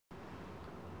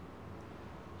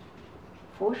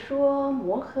My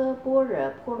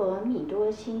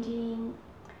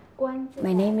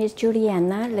name is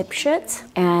Juliana Lipschutz,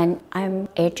 and I'm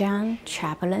adjunct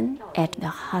chaplain at the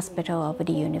Hospital of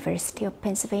the University of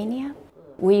Pennsylvania.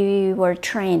 We were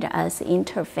trained as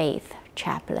interfaith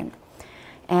chaplain,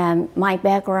 and my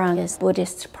background is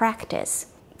Buddhist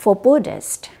practice. For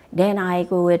Buddhist, then I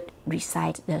would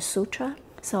recite the sutra,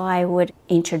 so I would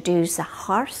introduce the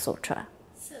Heart Sutra.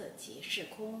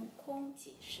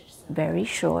 Very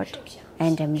short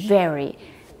and very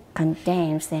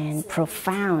condensed and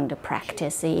profound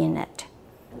practice in it.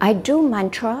 I do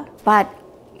mantra, but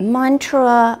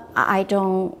mantra I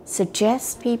don't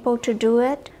suggest people to do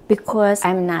it because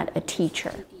I'm not a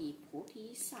teacher.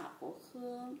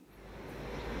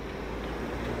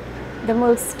 The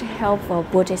most helpful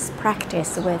Buddhist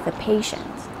practice with the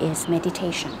patients is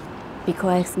meditation,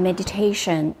 because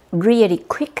meditation really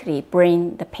quickly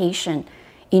brings the patient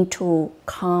into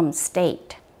calm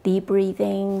state. Deep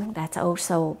breathing, that's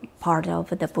also part of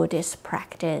the Buddhist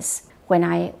practice. When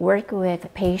I work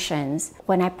with patients,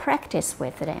 when I practice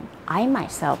with them, I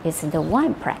myself is the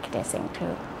one practicing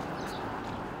too.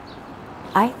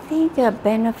 I think a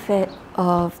benefit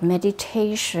of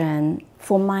meditation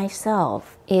for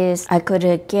myself is I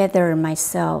could gather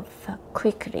myself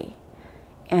quickly.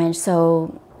 And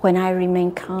so when I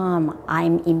remain calm,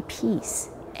 I'm in peace.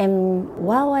 And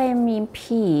while I'm in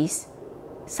peace,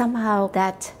 somehow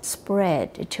that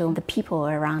spread to the people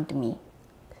around me.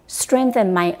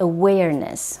 Strengthen my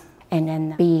awareness, and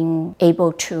then being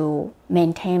able to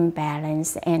maintain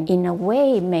balance. And in a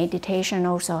way, meditation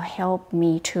also helped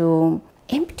me to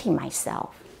empty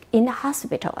myself. In the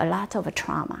hospital, a lot of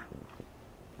trauma.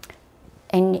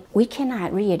 And we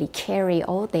cannot really carry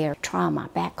all their trauma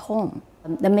back home.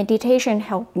 The meditation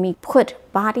helped me put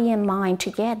body and mind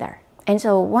together. And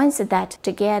so once that's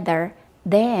together,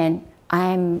 then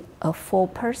I'm a full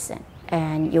person,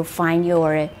 and you find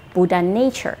your Buddha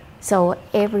nature. So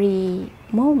every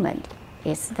moment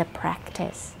is the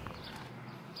practice.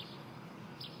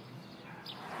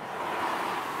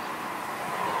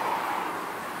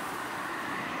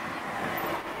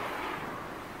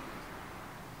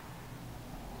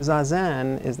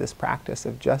 Zazen is this practice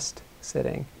of just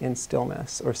sitting in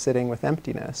stillness, or sitting with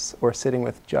emptiness, or sitting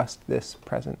with just this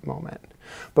present moment,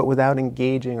 but without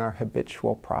engaging our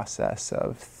habitual process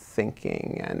of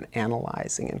thinking and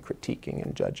analyzing and critiquing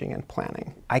and judging and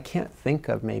planning. I can't think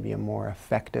of maybe a more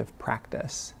effective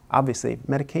practice. Obviously,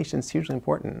 medication is hugely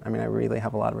important. I mean, I really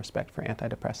have a lot of respect for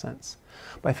antidepressants.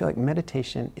 But I feel like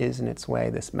meditation is in its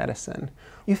way this medicine.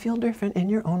 You feel different in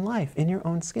your own life, in your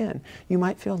own skin. You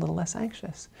might feel a little less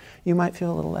anxious. You might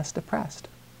feel a little less depressed.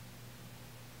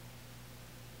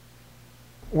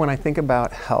 When I think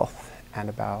about health and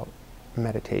about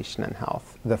meditation and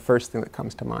health, the first thing that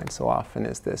comes to mind so often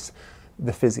is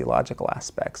the physiological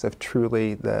aspects of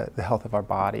truly the health of our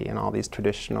body and all these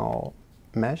traditional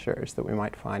measures that we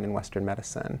might find in Western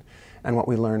medicine, and what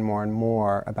we learn more and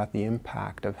more about the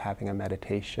impact of having a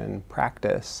meditation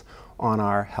practice on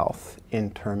our health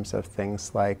in terms of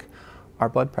things like our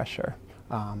blood pressure,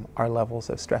 our levels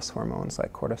of stress hormones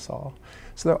like cortisol.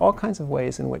 So there are all kinds of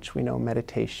ways in which we know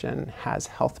meditation has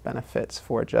health benefits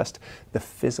for just the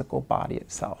physical body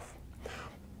itself.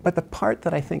 But the part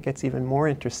that I think gets even more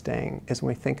interesting is when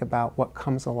we think about what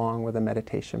comes along with a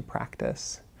meditation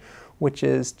practice, which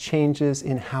is changes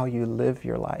in how you live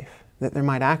your life. That there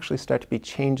might actually start to be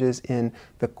changes in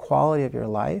the quality of your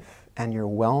life and your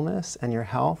wellness and your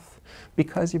health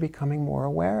because you're becoming more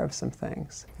aware of some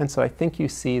things. And so I think you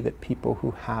see that people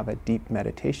who have a deep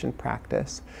meditation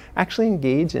practice actually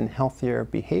engage in healthier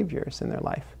behaviors in their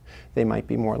life. They might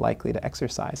be more likely to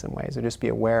exercise in ways, or just be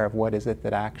aware of what is it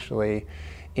that actually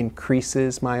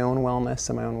increases my own wellness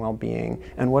and my own well-being,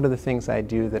 and what are the things I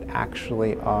do that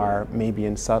actually are maybe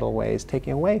in subtle ways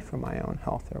taking away from my own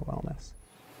health or wellness.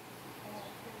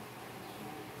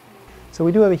 So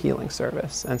we do have a healing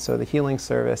service, and so the healing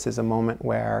service is a moment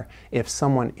where if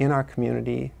someone in our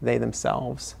community, they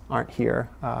themselves aren't here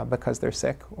because they're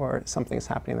sick or something's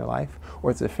happening in their life, or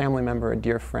it's a family member, a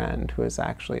dear friend who is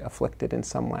actually afflicted in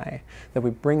some way, that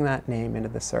we bring that name into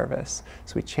the service.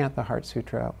 So we chant the Heart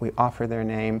Sutra, we offer their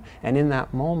name, and in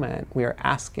that moment we are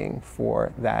asking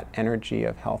for that energy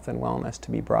of health and wellness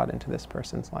to be brought into this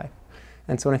person's life.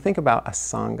 And so when I think about a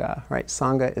Sangha, right,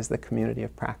 Sangha is the community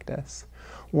of practice.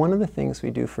 One of the things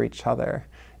we do for each other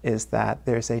is that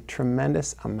there's a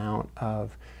tremendous amount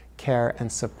of care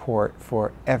and support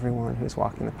for everyone who's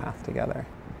walking the path together.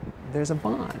 There's a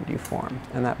bond you form,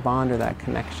 and that bond or that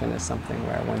connection is something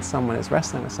where when someone is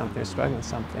wrestling with something or struggling with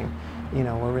something, you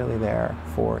know, we're really there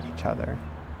for each other.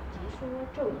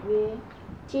 曰：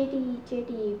揭谛揭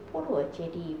谛，波罗揭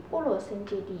谛，波罗僧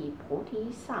揭谛，菩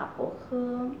提萨婆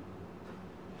诃。